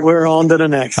first part. We're on to the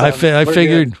next. I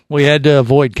figured we had to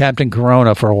avoid Captain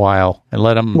Corona for a while and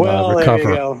let him recover.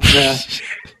 There you go. Yeah.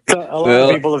 A lot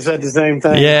of people have said the same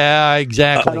thing. Yeah,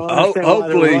 exactly. I don't understand why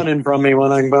they're running from me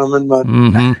when I'm coming, but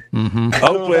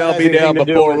hopefully I'll be down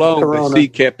before long to see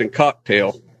Captain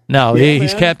Cocktail. No,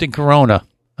 he's Captain Corona,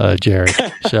 Jerry.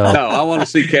 So no, I want to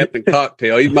see Captain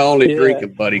Cocktail. He's my only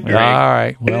drinking buddy. Greg. All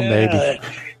right, well maybe.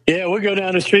 Yeah, we'll go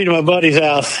down the street to my buddy's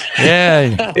house.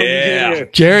 Yeah.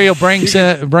 Jerry will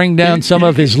bring down some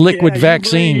of his liquid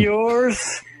vaccine.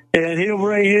 Yours. And he'll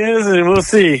bring his, and we'll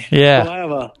see. Yeah. We'll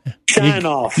have a shine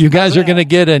off. You guys are going to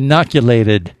get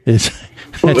inoculated. We'll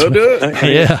do it.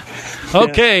 Yeah.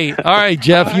 Okay. All right,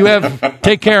 Jeff.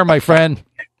 Take care, my friend.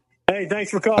 Hey,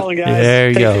 thanks for calling, guys. There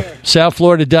you go. Care.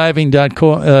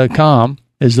 SouthFloridaDiving.com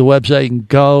is the website you can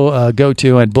go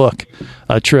to and book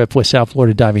a trip with South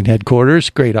Florida Diving Headquarters.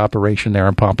 Great operation there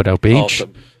in Pompano Beach.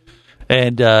 Awesome.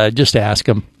 And just ask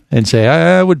them and say,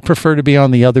 I would prefer to be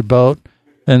on the other boat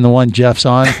than the one Jeff's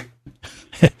on,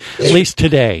 at least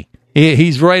today.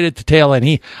 He's right at the tail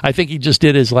end. I think he just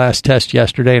did his last test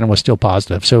yesterday and was still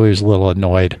positive, so he was a little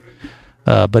annoyed.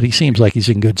 But he seems like he's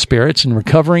in good spirits and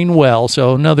recovering well,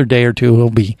 so another day or two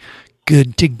he'll be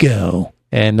good to go.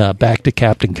 And back to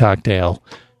Captain Cocktail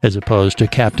as opposed to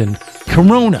Captain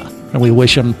Corona. And we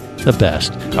wish him the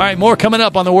best. All right, more coming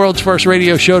up on the world's first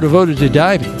radio show devoted to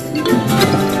diving.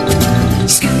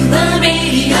 Scuba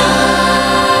Radio.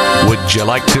 Would you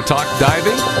like to talk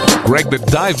diving? Greg the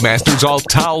Dive Master's all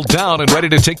toweled down and ready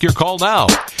to take your call now.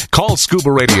 Call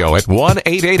Scuba Radio at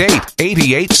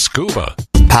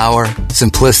 1-888-88-SCUBA. Power,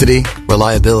 simplicity,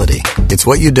 reliability. It's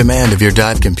what you demand of your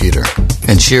dive computer.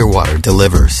 And Shearwater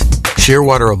delivers.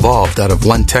 Shearwater evolved out of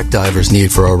one tech diver's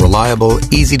need for a reliable,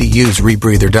 easy-to-use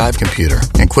rebreather dive computer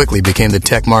and quickly became the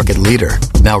tech market leader.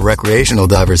 Now recreational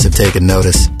divers have taken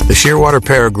notice. The Shearwater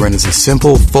Peregrine is a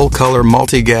simple, full-color,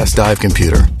 multi-gas dive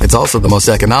computer. It's also the most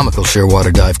economical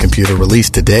Shearwater dive computer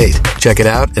released to date. Check it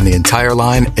out and the entire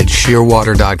line at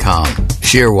shearwater.com.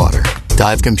 Shearwater.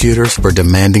 Dive computers for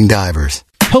demanding divers.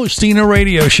 Hosting a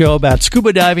radio show about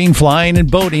scuba diving, flying,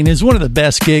 and boating is one of the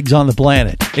best gigs on the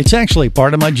planet. It's actually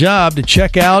part of my job to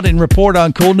check out and report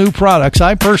on cool new products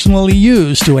I personally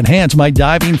use to enhance my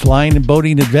diving, flying, and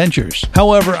boating adventures.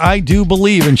 However, I do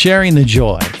believe in sharing the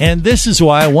joy, and this is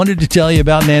why I wanted to tell you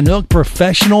about Nanook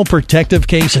Professional Protective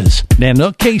Cases.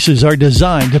 Nanook cases are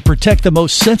designed to protect the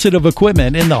most sensitive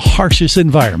equipment in the harshest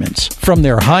environments. From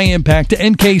their high-impact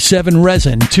NK7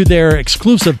 resin to their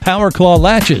exclusive Power Claw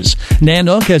latches,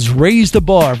 Nanook has raised the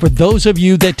bar for those of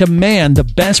you that demand the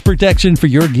best protection for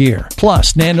your gear.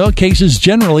 Plus, Nanook cases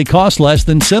generally cost less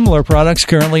than similar products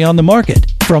currently on the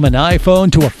market. From an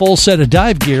iPhone to a full set of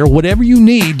dive gear, whatever you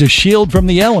need to shield from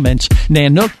the elements,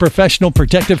 Nanook Professional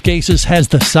Protective Cases has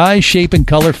the size, shape, and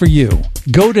color for you.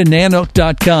 Go to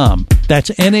Nanook.com.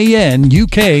 That's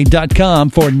NANUK.com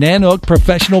for Nanook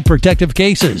Professional Protective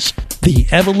Cases. The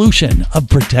evolution of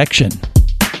protection.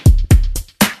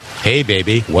 Hey,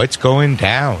 baby, what's going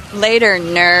down? Later,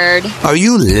 nerd. Are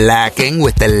you lacking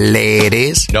with the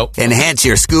ladies? Nope. Enhance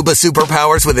your scuba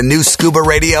superpowers with a new Scuba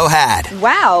Radio hat.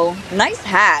 Wow, nice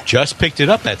hat. Just picked it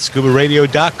up at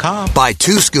ScubaRadio.com. Buy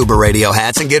 2 Scuba Radio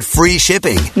hats and get free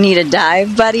shipping. Need a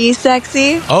dive buddy,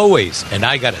 sexy? Always, and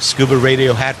I got a Scuba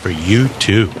Radio hat for you,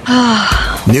 too.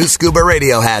 New Scuba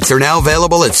Radio hats are now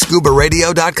available at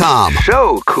ScubaRadio.com.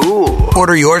 So cool.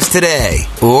 Order yours today,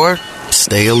 or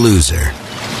stay a loser.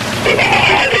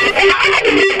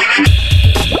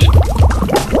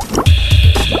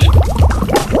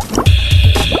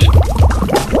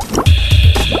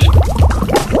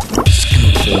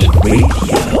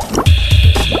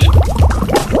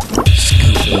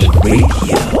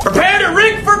 Prepare to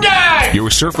rig for dive!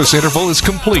 Your surface interval is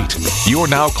complete. You're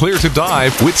now clear to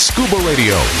dive with Scuba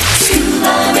Radio.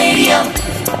 Scuba Radio.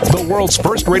 The world's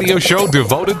first radio show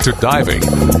devoted to diving.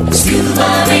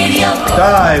 Scuba Radio.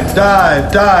 Dive,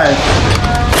 dive, dive.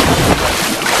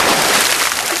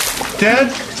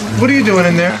 Dad, what are you doing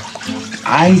in there?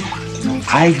 I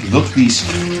look these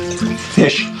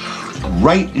fish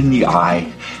right in the eye,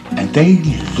 and they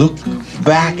look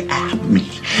back at me,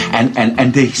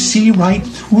 and they see right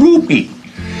through me.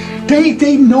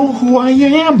 They know who I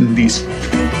am, these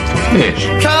fish.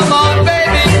 Come on,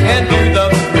 baby, and do the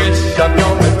fish. I'm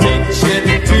gonna teach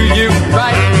it to you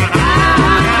right.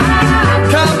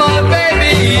 Come on,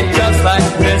 baby, just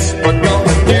like this. We're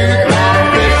gonna do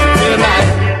our fish tonight.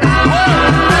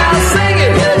 Now sing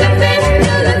it. Do the fish,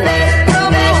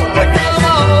 come on, come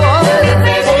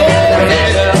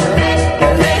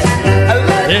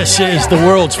on. This is the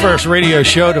world's first radio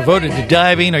show devoted to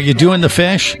diving. Are you doing the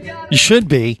fish? You should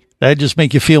be. That'd just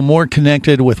make you feel more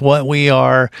connected with what we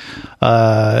are,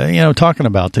 talking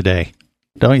about today.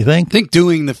 Don't you think? I think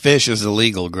doing the fish is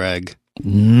illegal, Greg.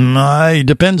 It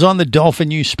depends on the dolphin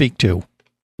you speak to.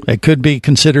 It could be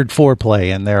considered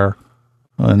foreplay in their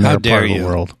part of the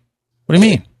world. What do you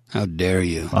mean? How dare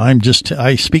you?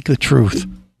 I speak the truth.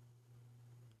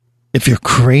 If you're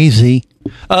crazy.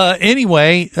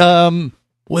 Anyway,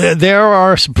 there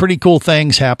are some pretty cool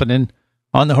things happening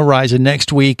on the horizon.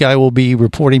 Next week, I will be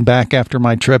reporting back after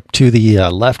my trip to the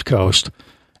left coast.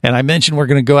 And I mentioned we're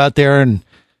going to go out there and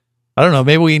I don't know.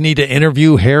 Maybe we need to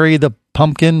interview Harry the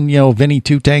Pumpkin, Vinny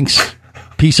Two Tank's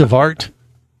piece of art.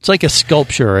 It's like a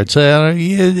sculpture. It's I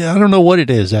don't know what it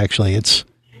is, actually. It's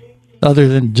other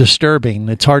than disturbing.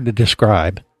 It's hard to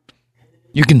describe.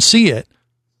 You can see it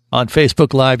on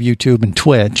Facebook Live, YouTube, and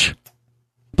Twitch.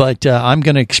 But I'm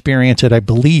going to experience it, I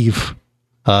believe,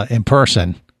 in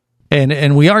person.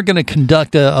 And we are going to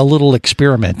conduct a little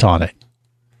experiment on it.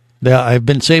 I've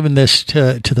been saving this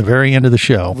to the very end of the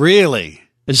show. Really?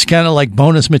 It's kind of like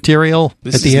bonus material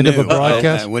at the end of a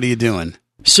broadcast. What are you doing?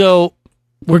 So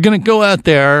we're going to go out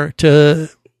there to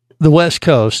the West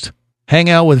Coast, hang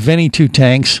out with Vinny Two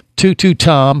Tanks, Tutu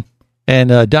Tom,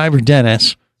 and Diver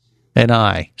Dennis, and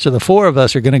I. So the four of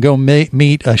us are going to go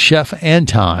meet Chef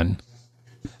Anton.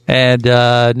 And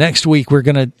next week we're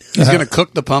going to... He's going to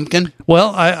cook the pumpkin?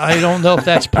 Well, I don't know if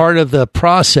that's part of the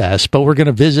process, but we're going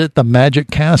to visit the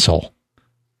Magic Castle.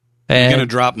 And you're going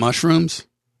to drop mushrooms?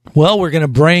 Well, we're going to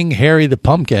bring Harry the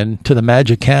Pumpkin to the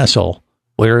Magic Castle,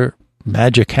 where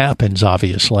magic happens,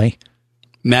 obviously.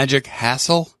 Magic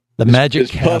Hassle? The Magic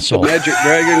Castle. The Magic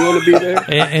Dragon going to be there?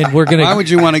 And we're going to... Why would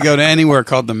you want to go to anywhere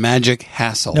called the Magic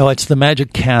Hassle? No, it's the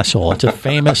Magic Castle. It's a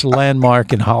famous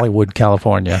landmark in Hollywood,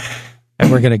 California.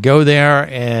 And we're going to go there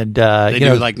and... they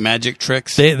do like magic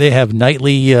tricks? They have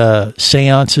nightly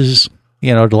seances,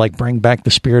 to like bring back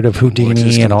the spirit of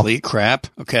Houdini and all. Complete crap.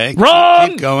 Okay. Wrong!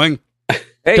 Keep going.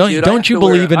 Hey, don't you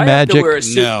believe in magic? I have to wear a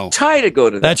suit and tie to go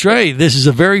to that. That's right. This is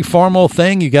a very formal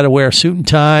thing. You got to wear a suit and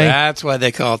tie. That's why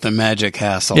they call it the Magic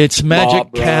Castle. It's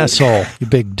Magic Castle, you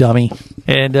big dummy.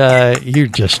 And you're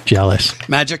just jealous.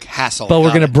 Magic Hassle. But we're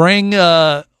going to bring,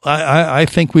 I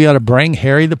think we ought to bring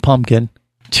Harry the Pumpkin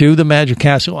to the Magic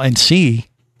Castle and see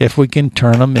if we can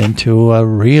turn him into a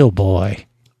real boy.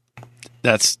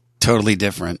 That's totally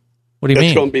different. What do you mean?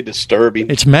 It's going to be disturbing.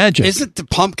 It's magic. Isn't the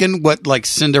pumpkin like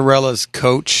Cinderella's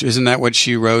coach? Isn't that what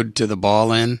she rode to the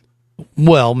ball in?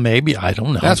 Well, maybe. I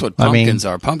don't know. That's what pumpkins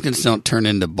are. Pumpkins don't turn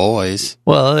into boys.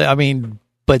 Well, I mean,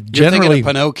 but generally... You're thinking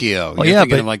of Pinocchio. You're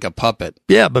thinking of like a puppet.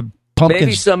 Yeah, but pumpkins...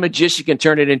 Maybe some magician can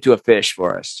turn it into a fish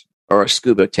for us. Or a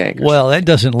scuba tank. Well, that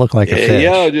doesn't look like a fish.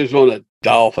 Yeah, I just want a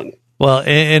dolphin. Well,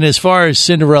 and as far as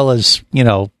Cinderella's,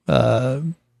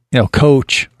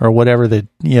 coach or whatever that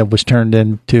was turned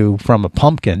into from a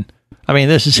pumpkin. I mean,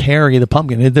 this is Harry the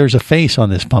Pumpkin. There's a face on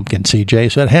this pumpkin,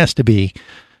 CJ, so it has to be.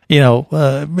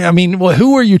 I mean,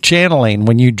 who are you channeling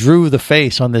when you drew the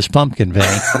face on this pumpkin,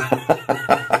 Vinny?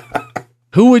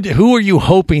 Who are you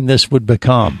hoping this would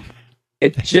become?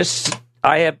 It just,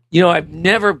 I've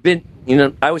never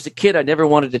been, I was a kid. I never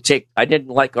wanted to take, I didn't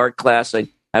like art class.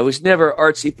 I was never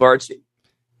artsy fartsy.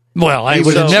 Well, I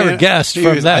would have never guessed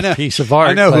from that piece of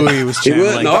art. I know who he was channeling.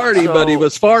 He wasn't arty, but he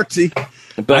was fartsy.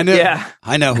 But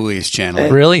I know who he's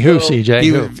channeling. Really? Who, CJ?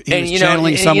 He was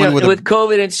channeling someone with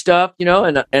COVID and stuff,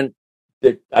 and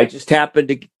I just happened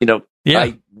to,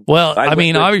 Yeah. I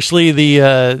mean, obviously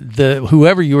the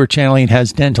whoever you were channeling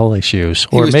has dental issues,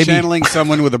 or maybe channeling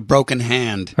someone with a broken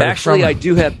hand. Actually, I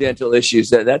do have dental issues.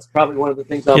 That's probably one of the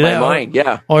things on my mind.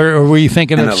 Yeah. Or were you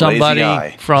thinking of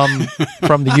somebody from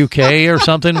the UK or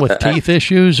something with teeth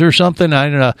issues or something? I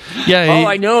don't know. Yeah. All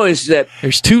I know is that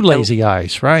there's two lazy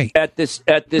eyes, right? At this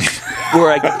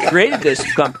where I created this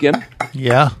pumpkin.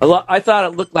 Yeah. I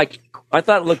thought it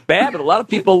looked bad, but a lot of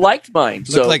people liked mine.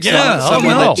 Looked like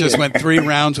someone that just went 3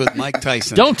 rounds with Mike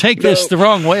Tyson. Don't take this the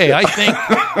wrong way. I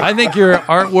think your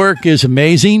artwork is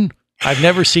amazing. I've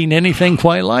never seen anything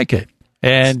quite like it,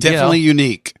 and it's definitely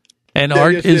unique. And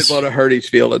art is want to hurt his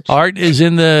feelings. Art is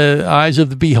in the eyes of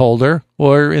the beholder,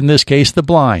 or in this case, the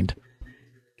blind.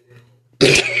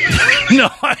 No,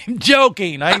 I'm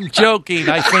joking. I think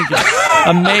it's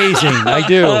amazing. I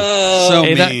do. So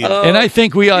mean. And I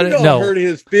think we ought to hurt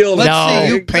his feelings. Let's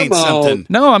see you paint something.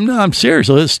 No, I'm not. I'm serious.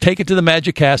 Let's take it to the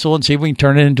Magic Castle and see if we can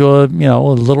turn it into a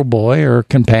little boy or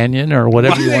companion or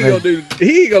whatever you want to do.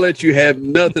 He ain't gonna let you have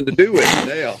nothing to do with it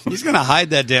now. He's gonna hide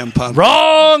that damn pumpkin.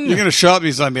 Wrong. You're gonna show up.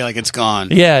 He's gonna be like, it's gone.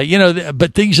 Yeah,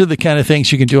 but these are the kind of things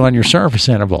you can do on your service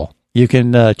interval. You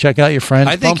can check out your friends.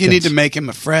 I think you need to make him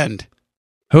a friend.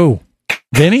 Who?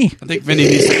 Vinny? I think Vinny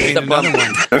needs to paint another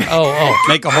one. Oh.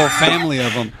 Make a whole family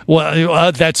of them.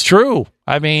 Well, that's true.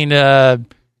 I mean,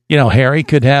 Harry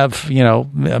could have,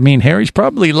 Harry's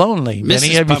probably lonely.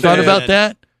 Vinny, have you thought about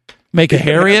that? Make a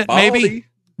Harriet, maybe?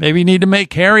 Maybe you need to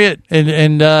make Harriet.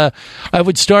 And I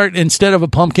would start, instead of a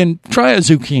pumpkin, try a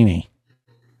zucchini.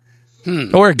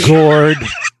 Or a gourd.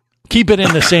 Keep it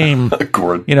in the same,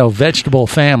 vegetable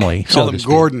family. Call him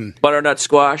Gordon. Butternut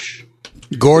squash.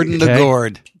 Gordon the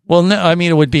gourd. Well, no, I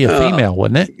mean, it would be a female,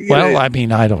 wouldn't it? Well, I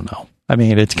mean, I don't know. I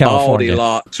mean, it's California. Baldy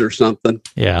locks or something.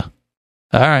 Yeah.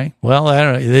 All right. Well, I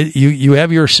don't know. You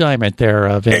have your assignment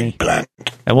there, Vinny.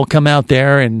 And we'll come out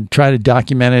there and try to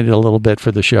document it a little bit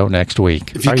for the show next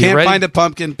week. If you can't find a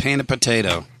pumpkin, paint a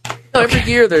potato. Every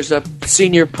year there's a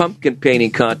senior pumpkin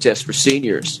painting contest for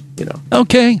seniors,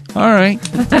 Okay. All right.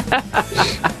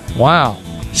 Wow.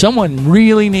 Someone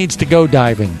really needs to go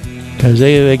diving because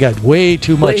they got way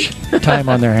too much time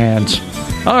on their hands.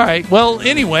 All right. Well,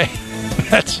 anyway,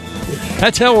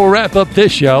 that's how we'll wrap up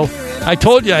this show. I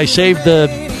told you I saved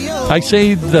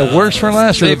the worst for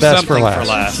last or the best for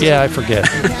last. Yeah, I forget.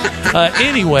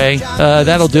 Anyway,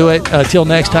 that'll do it. Till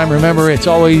next time, remember, it's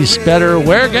always better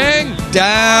where, gang?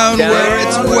 Down where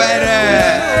it's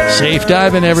wetter. Safe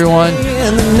diving, everyone.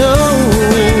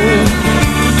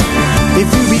 If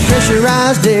you be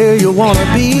pressurized there, you'll want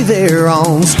to be there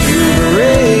on Scuba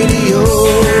Radio.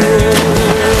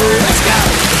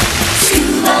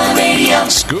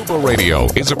 Scuba Radio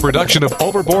is a production of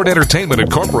Overboard Entertainment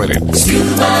Incorporated.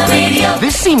 Scuba Radio.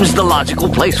 This seems the logical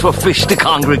place for fish to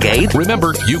congregate.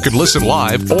 Remember, you can listen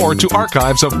live or to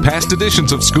archives of past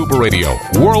editions of Scuba Radio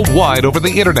worldwide over the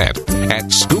internet at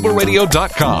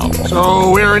scubaradio.com.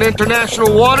 So we're in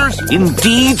international waters?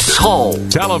 Indeed so.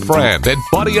 Tell a friend and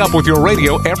buddy up with your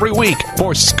radio every week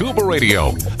for Scuba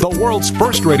Radio, the world's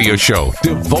first radio show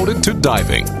devoted to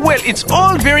diving. Well, it's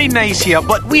all very nice here,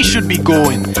 but we should be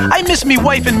going. I miss me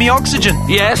wife and me oxygen.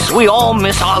 Yes, we all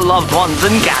miss our loved ones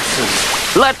and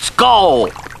gases. Let's go.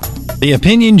 The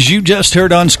opinions you just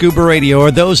heard on Scuba Radio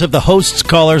are those of the hosts,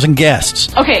 callers, and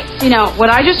guests. Okay, what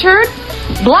I just heard?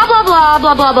 Blah, blah, blah,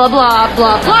 blah, blah, blah, blah,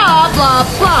 blah, blah,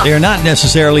 blah, blah. They are not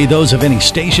necessarily those of any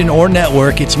station or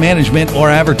network, its management, or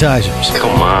advertisers.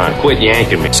 Come on, quit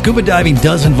yanking me. Scuba diving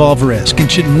does involve risk and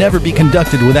should never be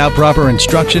conducted without proper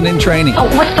instruction and training.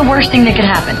 Oh, what's the worst thing that could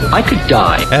happen? I could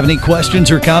die. Have any questions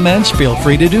or comments? Feel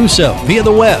free to do so via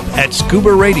the web at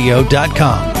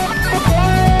scubaradio.com.